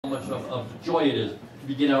much of joy it is to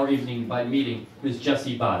begin our evening by meeting Ms.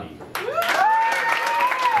 Jessie Baade.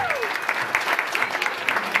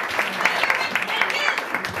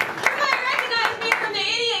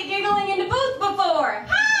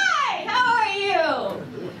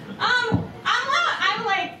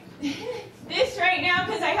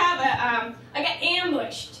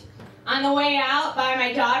 On the way out by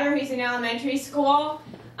my daughter, who's in elementary school,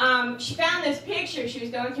 she found this picture. She was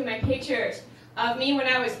going through my pictures of me when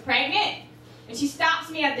I was pregnant, and she stops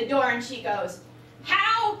me at the door and she goes,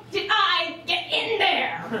 "How did I get in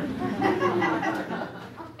there?"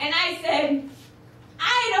 And I said,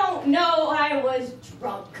 "I don't know, I was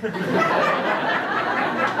drunk."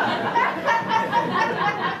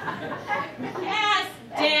 Ask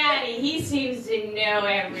Daddy, he seems to know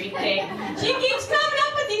everything. She keeps coming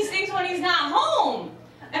up with these things when he's not home.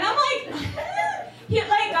 And I'm like,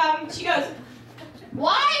 she goes,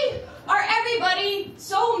 "Why are everybody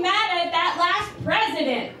so mad at that last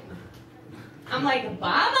president?" I'm like,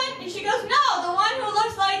 "Obama?" And she goes, "No, the one who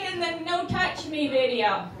looks like in the No Touch Me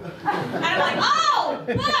video." And I'm like, "Oh,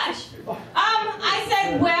 Bush." I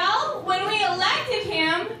said, "Well, when we elected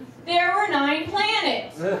him, there were 9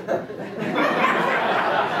 planets."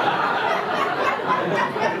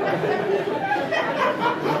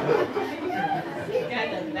 Got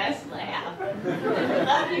the best laugh.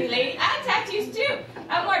 Love you, lady. I have tattoos too.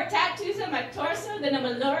 I have more tattoos on my torso than a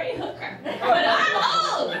Mallory hooker. But I'm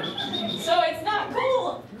old, so it's not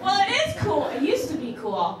cool. Well, it is cool. It used to be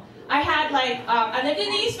cool. I had I lived in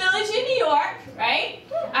the East Village in New York, right?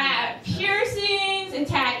 I had piercings and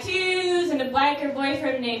tattoos and a biker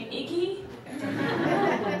boyfriend named Iggy.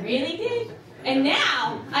 I really did. And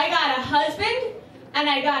now I got a husband, and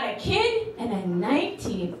I got a kid, and a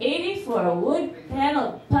 1984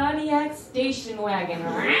 wood-paneled Pontiac station wagon.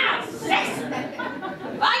 Sexy.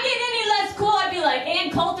 If I get any less cool, I'd be like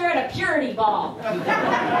Ann Coulter at a purity ball.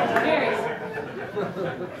 Very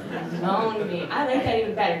own me. I like that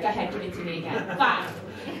even better. Go ahead, give it to me again. 5.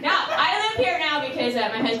 Now, I live here now because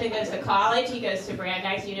my husband goes to college. He goes to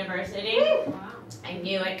Brandeis University. I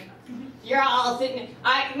knew it. You're all sitting.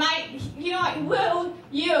 When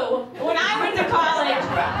I went to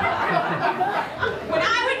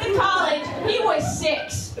college, he was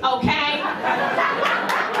 6. Okay.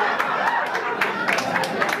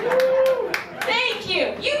 Thank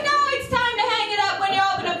you. You know it's time to hang it up when you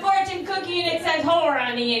open a fortune cookie and it says whore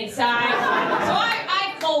on the inside. So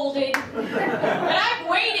I folded. But I've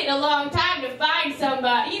waited a long time to find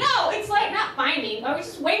somebody. You know, it's like not finding. I was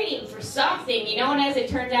just waiting for something, you know, and as it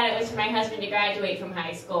turns out, it was for my husband to graduate from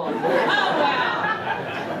high school. Oh, wow.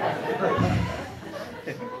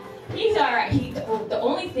 He's all right. The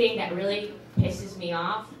only thing that really pisses me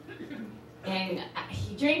off, and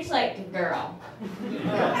he drinks like a girl.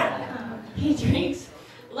 He drinks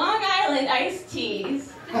Long Island iced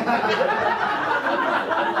teas.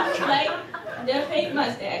 Like the fake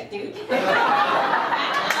mustache dude.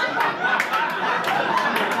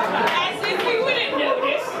 As if you wouldn't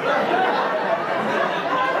notice.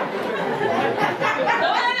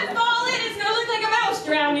 Don't let it fall in, it's gonna look like a mouse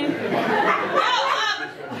drowning.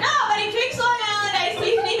 No, but he drinks Long Island iced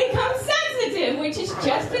teas and he becomes sensitive, which is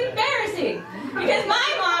just embarrassing. Because my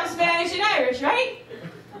mom's Spanish and Irish, right?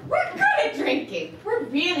 We're good at drinking. We're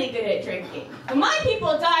really good at drinking. When my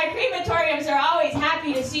people die, crematoriums are always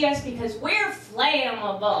happy to see us because we're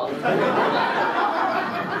flammable.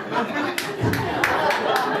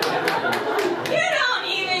 You don't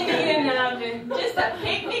even need an oven. Just a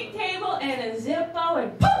picnic table and a Zippo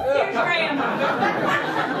and poof, here's grandma.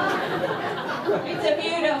 It's a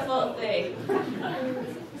beautiful thing.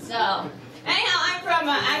 So, anyhow, I'm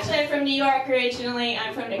from New York originally.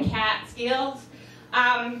 I'm from the Catskills.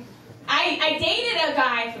 I dated a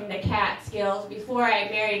guy from the Catskills before I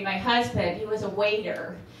married my husband. He was a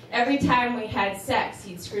waiter. Every time we had sex,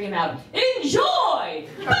 he'd scream out, "Enjoy!"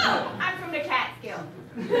 Boom! I'm from the Catskills.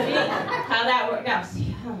 See how that worked? No,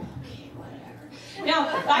 see, okay, whatever. Now,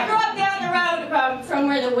 I grew up down the road from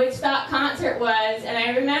where the Woodstock concert was, and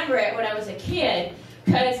I remember it when I was a kid,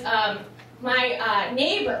 because my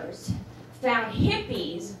neighbors found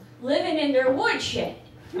hippies living in their woodshed.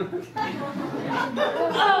 Oh,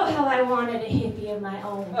 how I wanted a hippie of my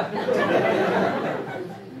own.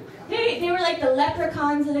 They were like the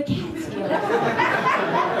leprechauns of the Catskills.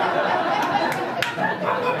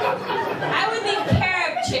 I would leave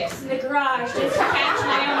carob chicks in the garage just to catch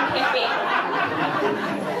my own hippie.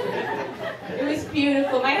 It was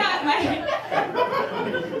beautiful. I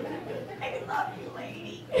love you,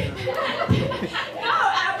 lady. No,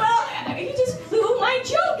 you just blew my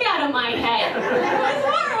joke out of my head. It was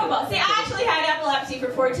horrible. See, I actually had epilepsy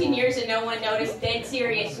for 14 years and no one noticed, dead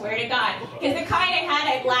serious, swear to God. Because the kind I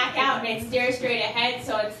had, I black out and I'd stare straight ahead,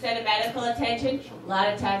 so instead of medical attention, a lot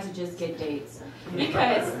of times I just get dates.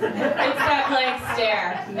 Because it's that blank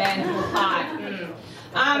stare, mental hot.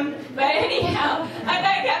 But anyhow, I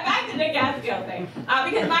got back to the Catskill thing.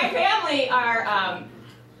 Because my family are,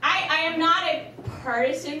 I am not a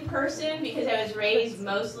partisan person because I was raised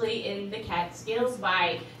mostly in the Catskills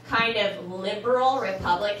by kind of liberal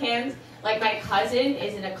Republicans. Like my cousin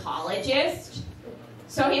is an ecologist,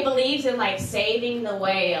 so he believes in like saving the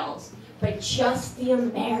whales, but just the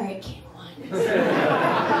American ones. I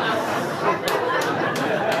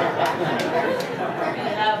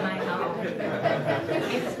love my home.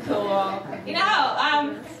 It's cool. You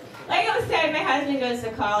know, like I was saying, my husband goes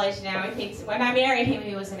to college now. He thinks when I married him,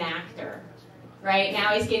 he was an actor. Right now,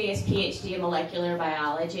 he's getting his PhD in molecular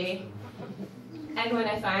biology. And when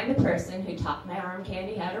I find the person who taught my arm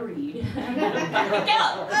candy how to read, I'm gonna fucking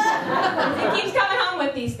kill him. He keeps coming home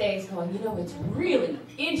with these things, going, you know, it's really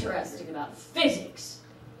interesting about physics.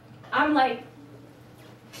 I'm like,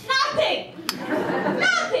 nothing,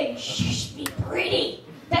 nothing. Shush, be pretty.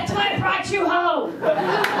 That's why I brought you home.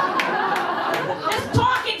 Just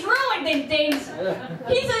talking's ruining things.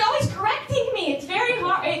 He's like, always correcting me. It's very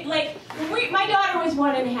hard. My daughter was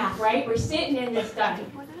 1.5, right? We're sitting in this study.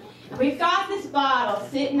 We've got this bottle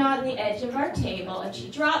sitting on the edge of our table, and she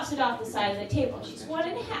drops it off the side of the table. She's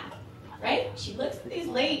 1.5, right? She looks at these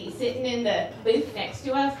ladies sitting in the booth next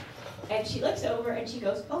to us, and she looks over and she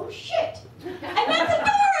goes, oh shit. And that's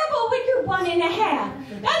adorable when you're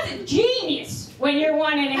 1.5. That's a genius when you're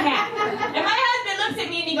 1.5. And my husband looks at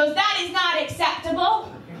me and he goes, that is not acceptable.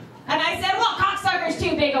 And I said, well, cocksucker's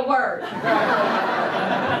too big a word.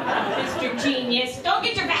 Mr. Genius, don't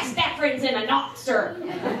get your best efforts in a knot, sir.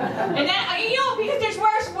 And then, you know, because there's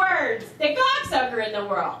worse words than cocksucker in the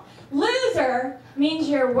world. Loser means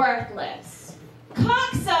you're worthless.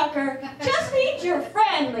 Cocksucker just means you're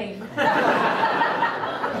friendly.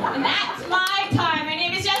 And that's my time. My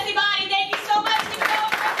name is Jessie Baade. Thank you so much for coming.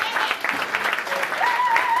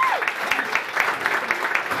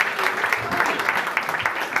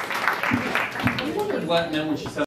 What meant when she said